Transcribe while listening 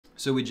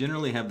So we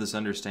generally have this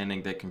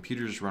understanding that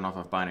computers run off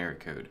of binary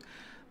code,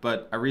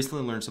 but I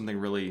recently learned something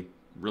really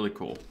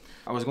cool.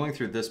 I was going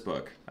through this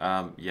book,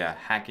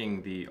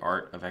 Hacking the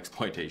Art of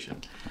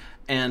Exploitation.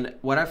 And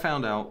what I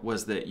found out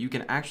was that you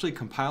can actually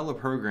compile a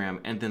program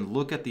and then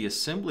look at the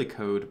assembly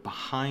code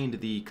behind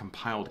the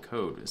compiled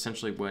code,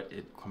 essentially what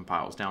it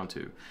compiles down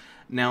to.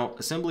 Now,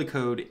 assembly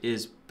code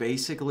is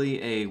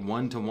basically a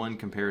one-to-one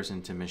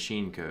comparison to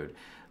machine code.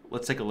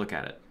 Let's take a look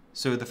at it.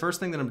 So the first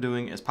thing that I'm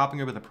doing is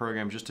popping over the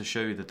program just to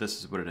show you that this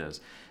is what it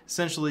is.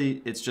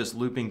 Essentially, it's just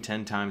looping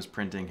 10 times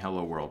printing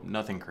hello world,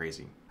 nothing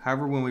crazy.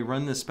 However, when we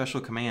run this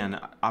special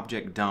command,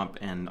 objdump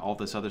and all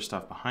this other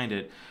stuff behind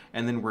it,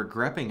 and then we're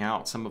grepping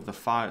out some of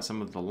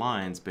the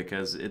lines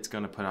because it's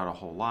going to put out a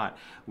whole lot,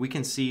 we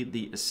can see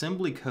the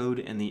assembly code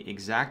and the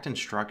exact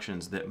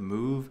instructions that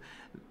move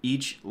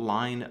each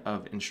line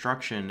of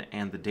instruction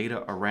and the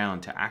data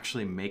around to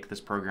actually make this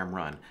program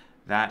run.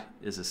 That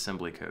is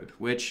assembly code,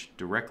 which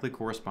directly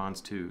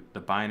corresponds to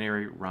the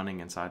binary running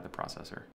inside the processor.